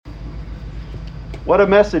What a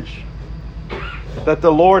message that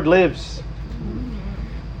the Lord lives.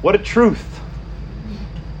 What a truth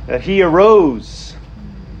that He arose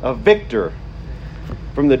a victor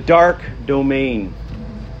from the dark domain.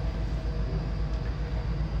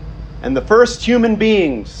 And the first human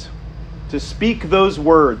beings to speak those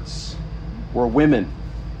words were women.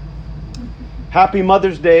 Happy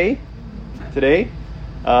Mother's Day today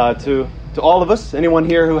to all of us. Anyone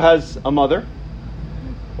here who has a mother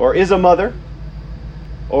or is a mother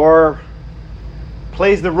or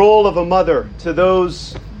plays the role of a mother to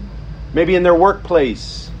those maybe in their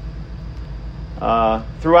workplace,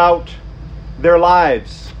 throughout their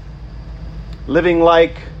lives, living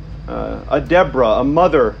like a Deborah, a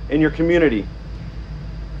mother in your community.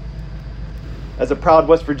 As a proud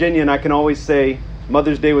West Virginian, I can always say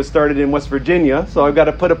Mother's Day was started in West Virginia, so I've got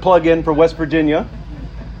to put a plug in for West Virginia.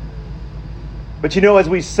 But as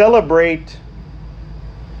we celebrate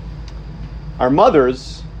our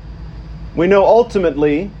mothers, we know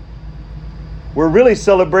ultimately we're really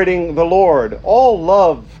celebrating the Lord. All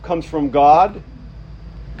love comes from God.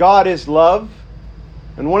 God is love.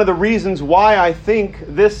 And one of the reasons why I think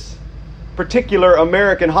this particular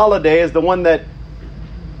American holiday is the one that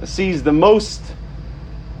sees the most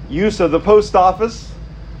use of the post office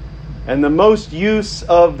and the most use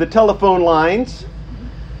of the telephone lines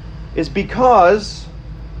is because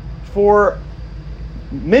for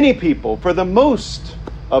many people, for the most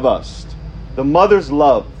of us, the mother's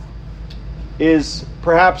love is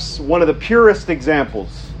perhaps one of the purest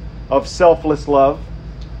examples of selfless love,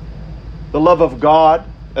 the love of God,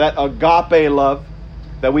 that agape love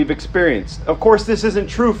that we've experienced. Of course, this isn't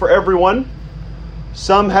true for everyone.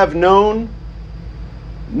 Some have known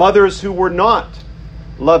mothers who were not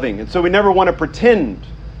loving, and so we never want to pretend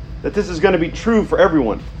that this is going to be true for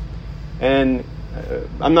everyone. And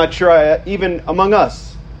I'm not sure, even among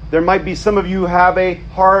us, there might be some of you who have a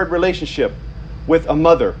hard relationship with a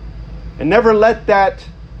mother. And never let that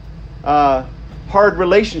hard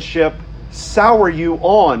relationship sour you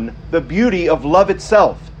on the beauty of love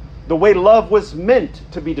itself, the way love was meant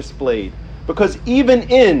to be displayed. Because even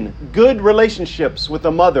in good relationships with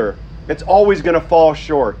a mother, it's always going to fall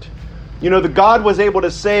short. The God was able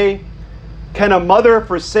to say, can a mother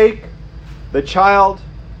forsake the child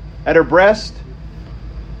at her breast?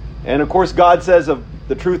 And of course, God says,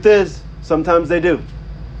 the truth is, sometimes they do.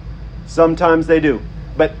 Sometimes they do.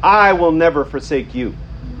 But I will never forsake you.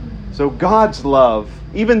 So God's love,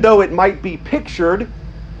 even though it might be pictured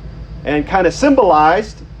and kind of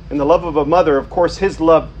symbolized in the love of a mother, of course, His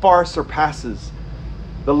love far surpasses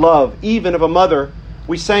the love even of a mother.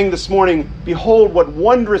 We sang this morning, behold what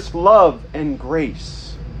wondrous love and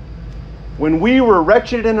grace. When we were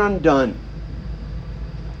wretched and undone,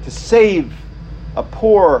 to save a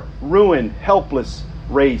poor, ruined, helpless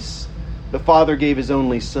race, the Father gave His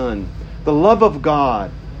only Son. The love of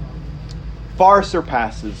God far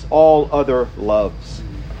surpasses all other loves.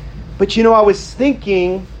 But I was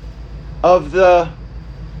thinking of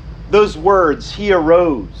those words, He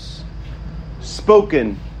arose,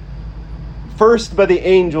 spoken first by the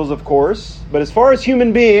angels, of course. But as far as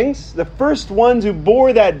human beings, the first ones who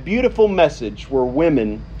bore that beautiful message were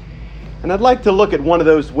women. And I'd like to look at one of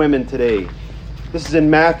those women today. This is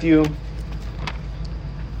in Matthew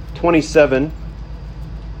 27,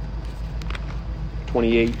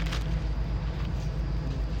 28.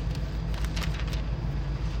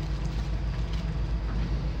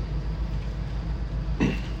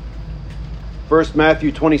 First,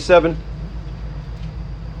 Matthew 27.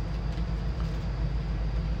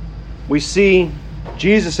 We see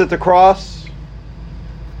Jesus at the cross.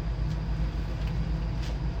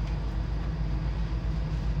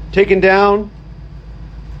 Taken down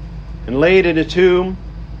and laid in a tomb.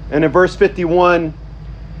 And in verse 51,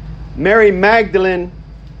 Mary Magdalene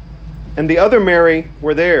and the other Mary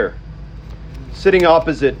were there, sitting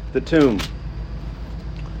opposite the tomb.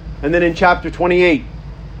 And then in chapter 28,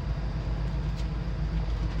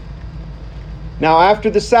 now after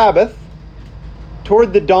the Sabbath,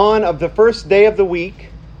 toward the dawn of the first day of the week,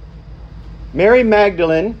 Mary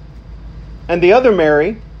Magdalene and the other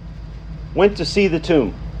Mary went to see the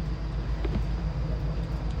tomb.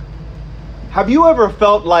 Have you ever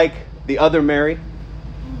felt like the other Mary?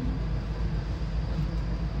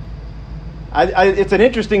 It's an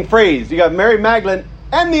interesting phrase. You got Mary Magdalene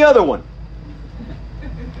and the other one.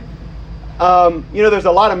 There's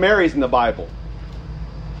a lot of Marys in the Bible.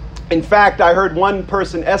 In fact, I heard one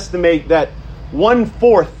person estimate that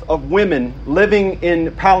 1/4 of women living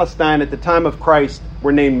in Palestine at the time of Christ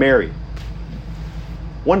were named Mary.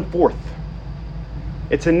 1/4.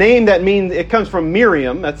 It's a name that means, it comes from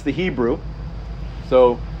Miriam, that's the Hebrew.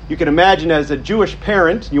 So, You can imagine as a Jewish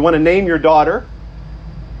parent, you want to name your daughter,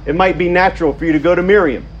 it might be natural for you to go to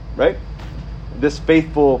Miriam, right? This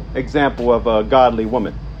faithful example of a godly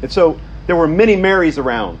woman. And so there were many Marys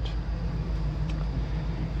around.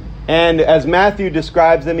 And as Matthew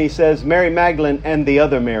describes them, he says, Mary Magdalene and the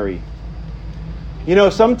other Mary. You know,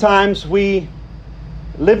 sometimes we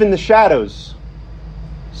live in the shadows.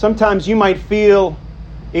 Sometimes you might feel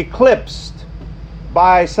eclipsed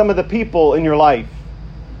by some of the people in your life.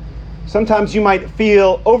 Sometimes you might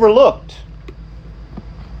feel overlooked.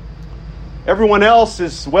 Everyone else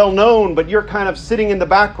is well known, but you're kind of sitting in the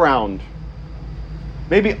background.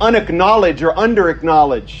 Maybe unacknowledged or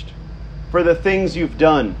under-acknowledged for the things you've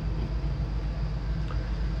done.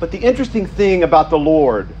 But the interesting thing about the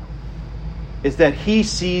Lord is that He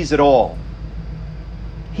sees it all.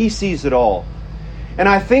 He sees it all. And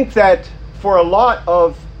I think that for a lot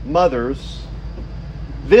of mothers,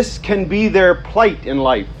 this can be their plight in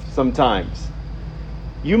life sometimes.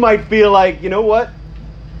 You might feel like, you know what?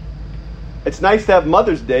 It's nice to have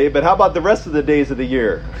Mother's Day, but how about the rest of the days of the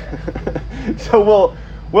year? So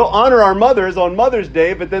we'll honor our mothers on Mother's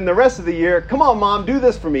Day, but then the rest of the year, come on, Mom, do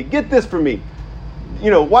this for me. Get this for me.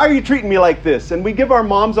 You know, why are you treating me like this? And we give our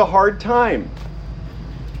moms a hard time.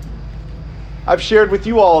 I've shared with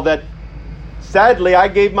you all that, sadly, I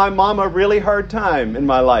gave my mom a really hard time in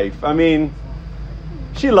my life. I mean,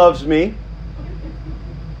 she loves me.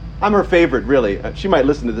 I'm her favorite, really. She might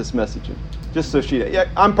listen to this message. Just so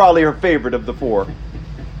I'm probably her favorite of the four.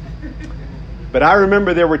 But I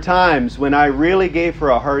remember there were times when I really gave her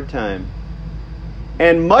a hard time.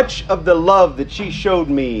 And much of the love that she showed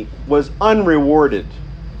me was unrewarded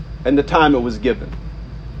in the time it was given.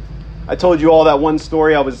 I told you all that one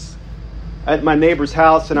story. I was at my neighbor's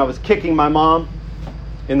house and I was kicking my mom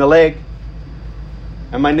in the leg.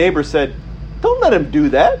 And my neighbor said, "Don't let him do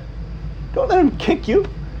that. Don't let him kick you."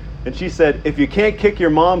 And she said, "If you can't kick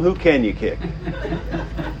your mom, who can you kick?"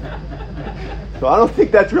 So I don't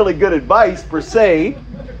think that's really good advice per se.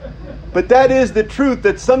 But that is the truth,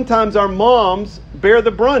 that sometimes our moms bear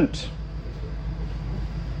the brunt.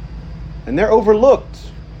 And they're overlooked.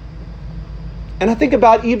 And I think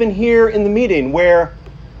about even here in the meeting where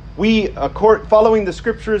we, following the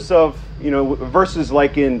scriptures of, verses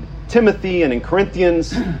like in Timothy and in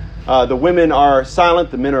Corinthians, the women are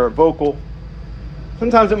silent, the men are vocal.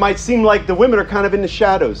 Sometimes it might seem like the women are kind of in the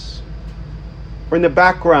shadows or in the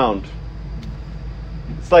background.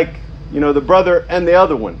 It's like, the brother and the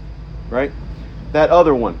other one, right? That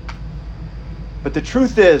other one. But the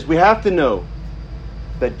truth is, we have to know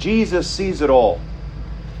that Jesus sees it all.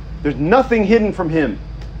 There's nothing hidden from Him.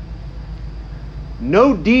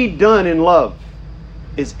 No deed done in love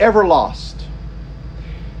is ever lost.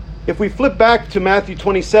 If we flip back to Matthew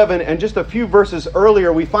 27 and just a few verses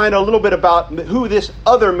earlier, we find a little bit about who this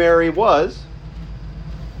other Mary was.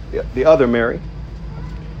 The other Mary.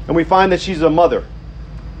 And we find that she's a mother.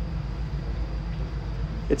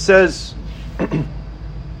 It says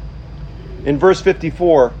in verse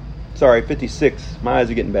 56, my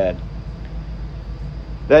eyes are getting bad,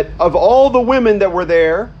 that of all the women that were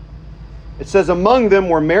there, it says among them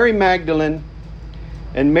were Mary Magdalene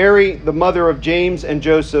and Mary, the mother of James and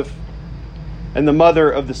Joseph, and the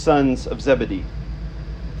mother of the sons of Zebedee.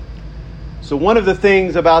 So one of the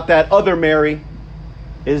things about that other Mary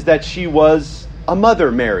is that she was a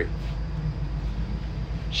mother Mary.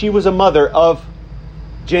 She was a mother of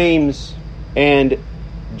James and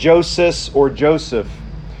Joseph or Joseph.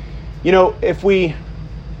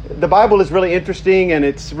 The Bible is really interesting and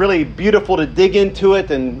it's really beautiful to dig into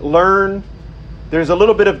it and learn. There's a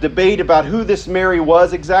little bit of debate about who this Mary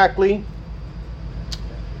was exactly.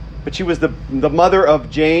 But she was the mother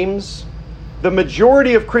of James. The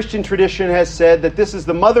majority of Christian tradition has said that this is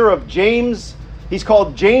the mother of James. He's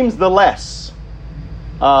called James the Less,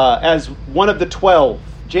 as one of the 12.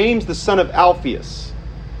 James, the son of Alphaeus.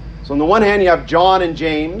 So on the one hand, you have John and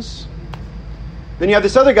James. Then you have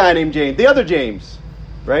this other guy named James, the other James,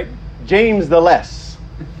 right? James the Less.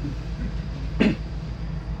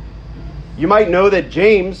 You might know that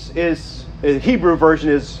James is, the Hebrew version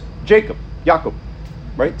is Jacob,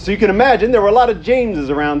 right? So you can imagine there were a lot of Jameses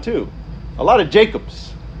around too. A lot of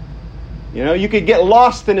Jacobs. You could get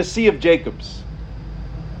lost in a sea of Jacobs.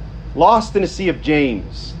 Lost in a sea of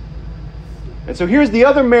James. And so here's the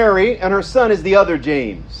other Mary, and her son is the other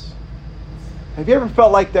James. Have you ever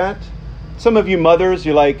felt like that? Some of you mothers,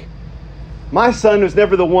 you're like, my son was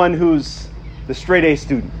never the one who's the straight A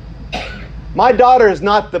student. My daughter is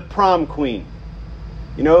not the prom queen.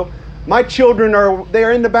 My children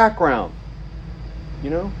they're in the background.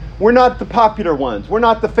 We're not the popular ones. We're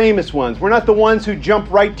not the famous ones. We're not the ones who jump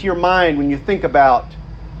right to your mind when you think about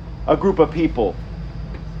a group of people.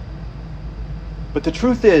 But the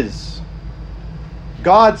truth is,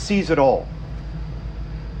 God sees it all.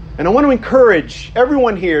 And I want to encourage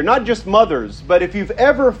everyone here, not just mothers, but if you've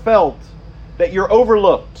ever felt that you're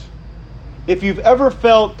overlooked, if you've ever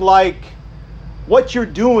felt like what you're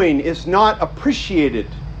doing is not appreciated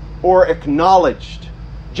or acknowledged,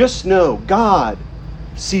 just know God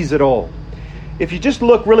sees it all. If you just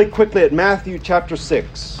look really quickly at Matthew chapter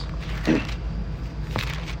 6.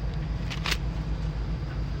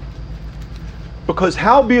 Because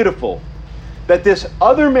how beautiful that this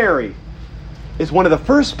other Mary is one of the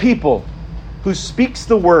first people who speaks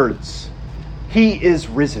the words, "He is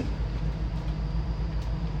risen.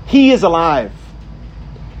 He is alive."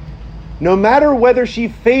 No matter whether she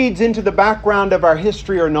fades into the background of our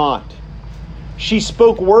history or not, she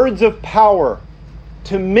spoke words of power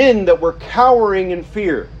to men that were cowering in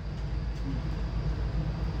fear.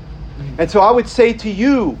 And so I would say to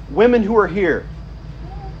you, women who are here,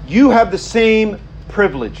 you have the same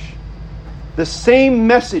privilege. The same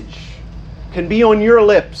message can be on your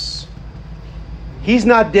lips. He's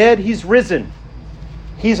not dead, He's risen.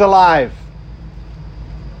 He's alive.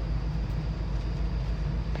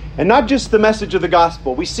 And not just the message of the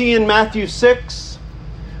gospel. We see in Matthew 6,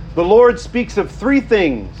 the Lord speaks of three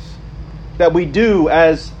things that we do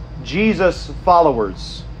as Jesus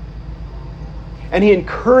followers. And He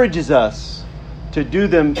encourages us to do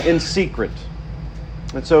them in secret.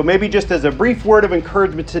 And so maybe just as a brief word of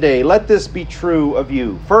encouragement today, let this be true of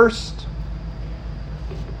you. First,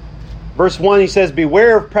 verse 1, He says,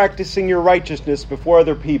 "Beware of practicing your righteousness before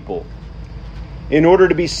other people, in order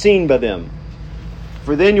to be seen by them.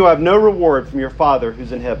 For then you have no reward from your Father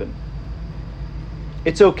who's in heaven."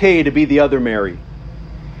 It's okay to be the other Mary.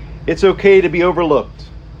 It's okay to be overlooked.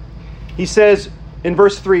 He says in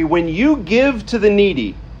verse 3, "When you give to the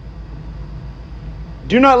needy,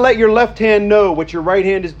 do not let your left hand know what your right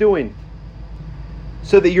hand is doing,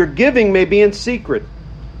 so that your giving may be in secret.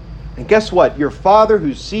 And guess what? Your Father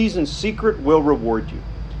who sees in secret will reward you."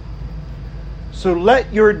 So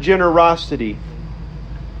let your generosity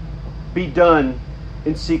be done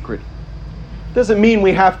in secret. Doesn't mean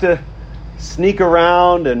we have to sneak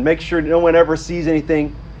around and make sure no one ever sees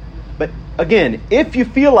anything. But again, if you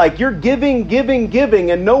feel like you're giving,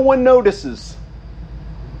 and no one notices,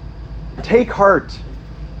 take heart.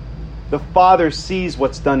 The Father sees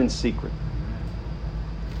what's done in secret.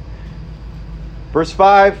 Verse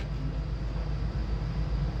 5.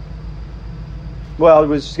 Well,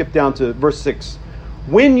 we'll skip down to verse 6.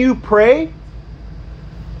 "When you pray,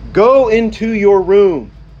 go into your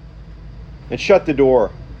room and shut the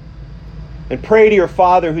door and pray to your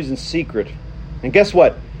Father who's in secret. And guess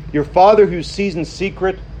what? Your Father who sees in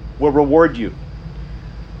secret will reward you."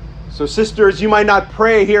 So sisters, you might not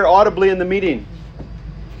pray here audibly in the meeting,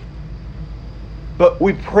 but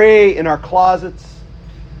we pray in our closets,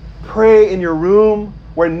 pray in your room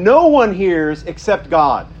where no one hears except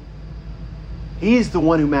God. He's the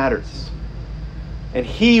one who matters. And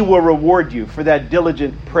He will reward you for that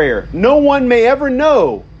diligent prayer. No one may ever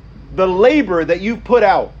know the labor that you've put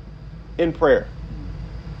out in prayer.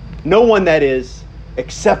 No one, that is,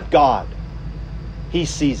 except God. He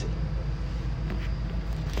sees it.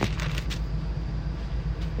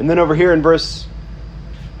 And then over here in verse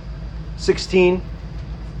 16,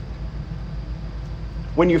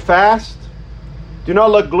 "When you fast, do not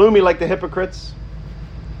look gloomy like the hypocrites."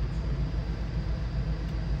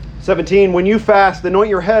 17, "When you fast, anoint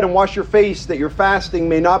your head and wash your face, that your fasting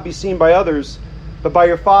may not be seen by others, but by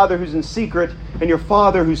your Father who's in secret, and your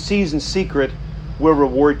Father who sees in secret will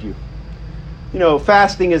reward you." You know,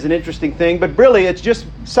 fasting is an interesting thing, but really it's just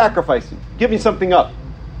sacrificing, giving something up.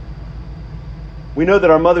 We know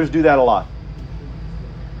that our mothers do that a lot.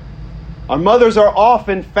 Our mothers are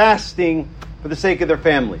often fasting for the sake of their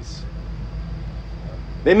families.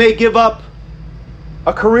 They may give up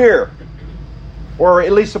a career, or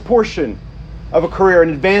at least a portion of a career, an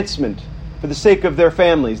advancement, for the sake of their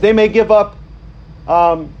families. They may give up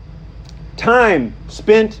time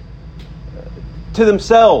spent to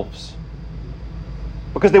themselves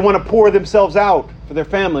because they want to pour themselves out for their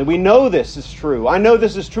family. We know this is true. I know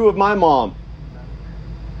this is true of my mom,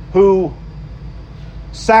 who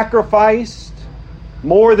sacrificed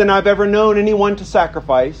more than I've ever known anyone to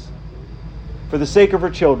sacrifice for the sake of her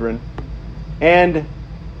children, and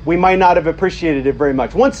we might not have appreciated it very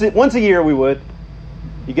much. Once a year we would.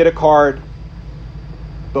 You get a card.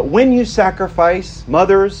 But when you sacrifice,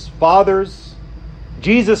 mothers, fathers,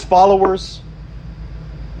 Jesus followers,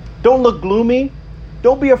 don't look gloomy.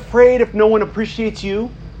 Don't be afraid if no one appreciates you,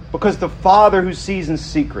 because the Father who sees in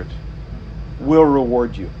secret will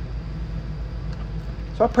reward you.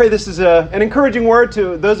 So I pray this is an encouraging word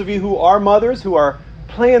to those of you who are mothers, who are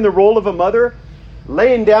playing the role of a mother,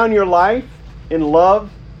 laying down your life in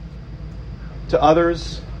love to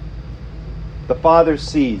others. The Father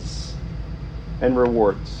sees and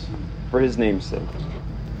rewards for His name's sake.